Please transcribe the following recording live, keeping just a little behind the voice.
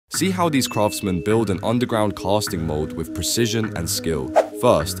See how these craftsmen build an underground casting mold with precision and skill.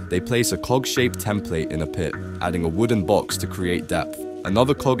 First, they place a cog-shaped template in a pit, adding a wooden box to create depth.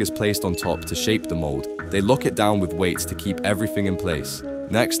 Another cog is placed on top to shape the mold. They lock it down with weights to keep everything in place.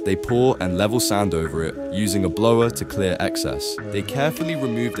 Next, they pour and level sand over it, using a blower to clear excess. They carefully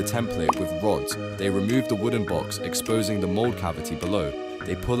remove the template with rods. They remove the wooden box, exposing the mold cavity below.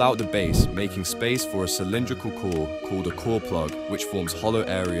 They pull out the base, making space for a cylindrical core called a core plug, which forms hollow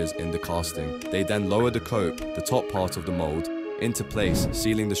areas in the casting. They then lower the cope, the top part of the mold, into place,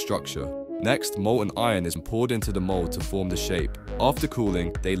 sealing the structure. Next, molten iron is poured into the mold to form the shape. After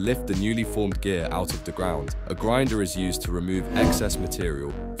cooling, they lift the newly formed gear out of the ground. A grinder is used to remove excess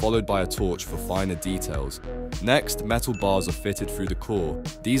material, followed by a torch for finer details. Next, metal bars are fitted through the core.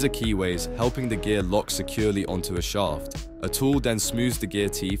 These are keyways, helping the gear lock securely onto a shaft. A tool then smooths the gear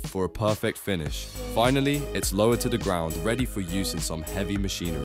teeth for a perfect finish. Finally, it's lowered to the ground, ready for use in some heavy machinery.